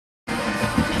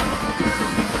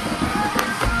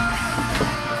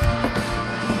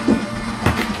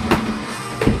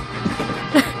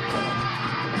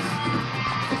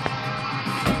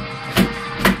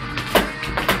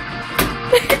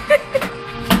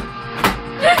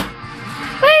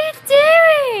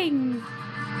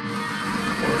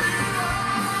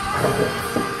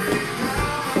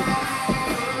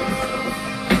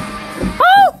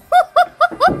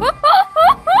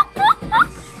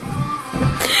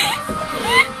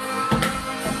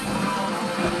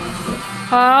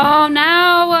Oh,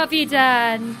 now what have you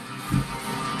done?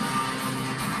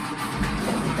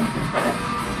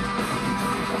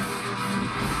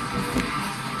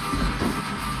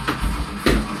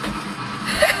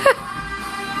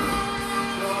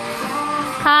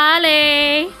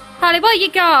 Harley! Harley, what you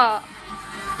got?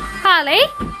 Harley?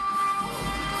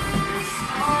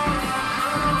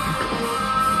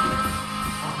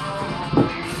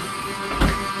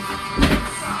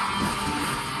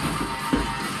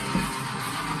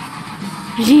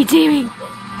 What are you doing?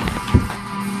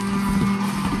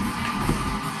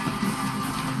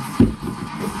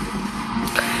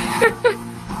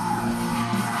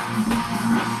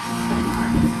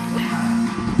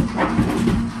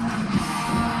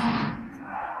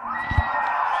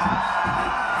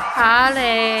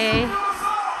 Harley.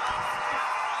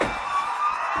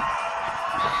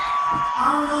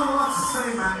 I don't know what to say,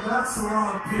 man. That's a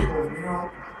lot of people, you know.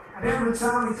 And every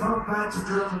time we come back to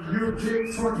Germany, you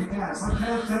kick fucking ass. I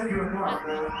can't thank you enough,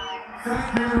 man.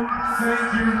 Thank you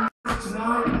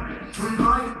tonight to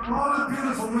invite all the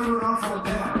beautiful women out for a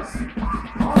dance.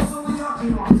 Also the yucky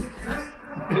ones, okay?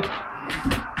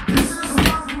 This is a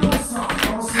rock and roll song.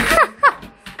 Also.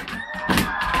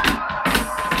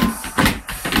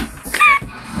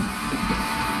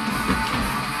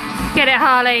 Get it,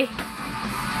 Harley.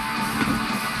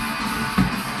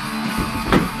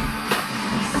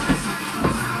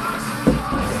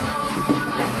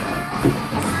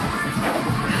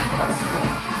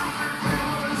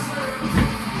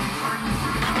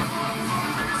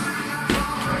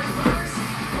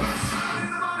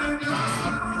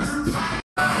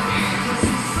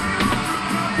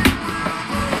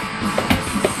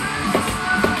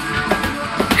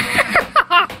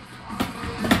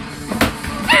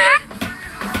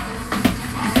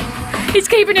 He's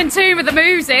keeping in tune with the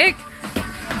music.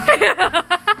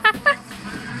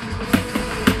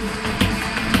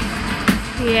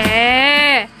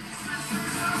 Yeah.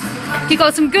 You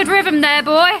got some good rhythm there,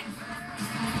 boy.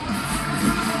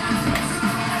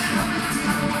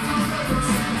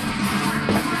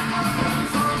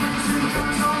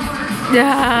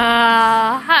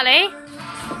 Harley.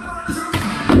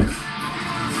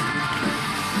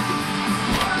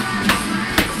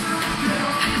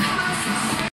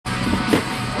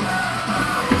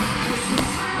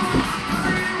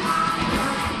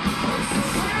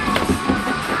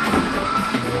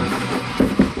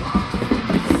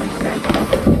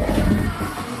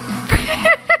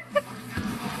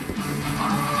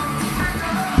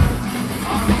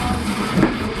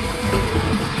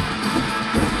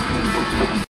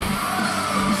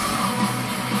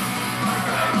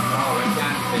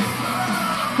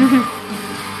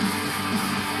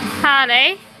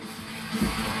 Harley.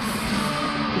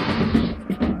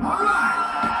 Alright!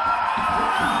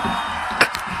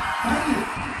 Thank you.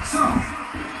 So,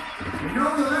 we know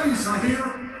the ladies are here,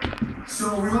 so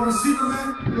we want to see the men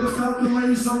lift up the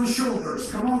ladies on the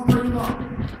shoulders. Come on, bring them up.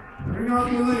 Bring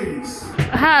out the ladies.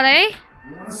 Harley.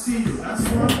 We want to see you. That's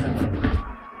 1,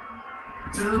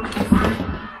 2, 3,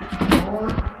 4,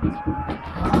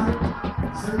 5,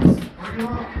 6. Bring them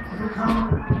up. Keep it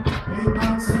coming. 8,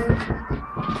 9, 10.